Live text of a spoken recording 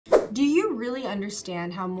Do you really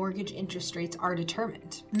understand how mortgage interest rates are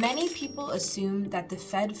determined? Many people assume that the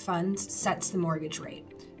Fed funds sets the mortgage rate.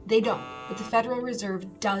 They don't, but the Federal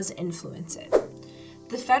Reserve does influence it.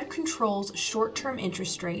 The Fed controls short-term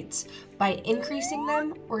interest rates by increasing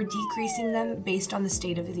them or decreasing them based on the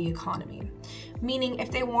state of the economy. Meaning,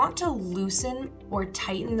 if they want to loosen or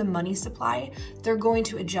tighten the money supply, they're going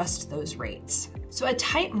to adjust those rates. So a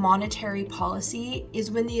tight monetary policy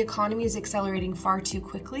is when the economy is accelerating far too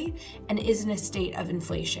quickly and is in a state of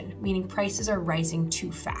inflation, meaning prices are rising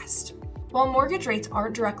too fast. While mortgage rates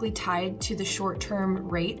aren't directly tied to the short-term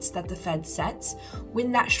rates that the Fed sets, when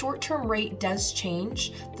that short-term rate does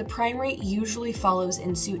change, the prime rate usually follows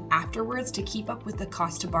in suit afterwards to keep up with the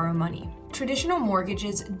cost to borrow money. Traditional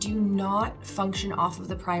mortgages do not function off of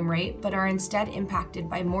the prime rate, but are instead impacted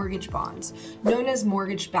by mortgage bonds, known as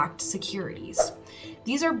mortgage-backed securities.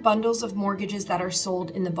 These are bundles of mortgages that are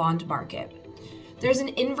sold in the bond market. There's an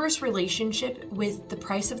inverse relationship with the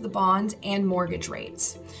price of the bonds and mortgage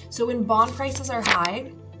rates. So when bond prices are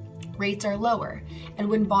high, rates are lower. And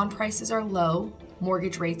when bond prices are low,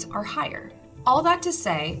 mortgage rates are higher. All that to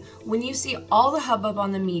say, when you see all the hubbub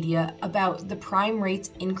on the media about the prime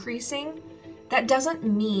rates increasing, that doesn't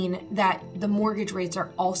mean that the mortgage rates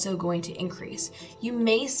are also going to increase. You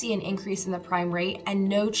may see an increase in the prime rate and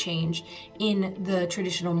no change in the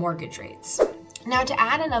traditional mortgage rates. Now, to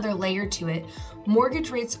add another layer to it, mortgage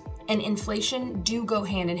rates and inflation do go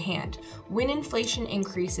hand in hand. When inflation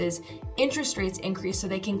increases, interest rates increase so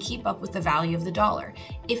they can keep up with the value of the dollar.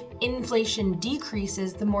 If inflation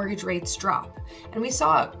decreases, the mortgage rates drop. And we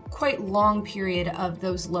saw a quite long period of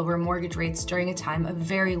those lower mortgage rates during a time of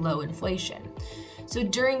very low inflation. So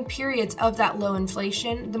during periods of that low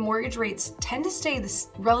inflation, the mortgage rates tend to stay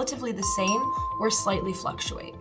relatively the same or slightly fluctuate.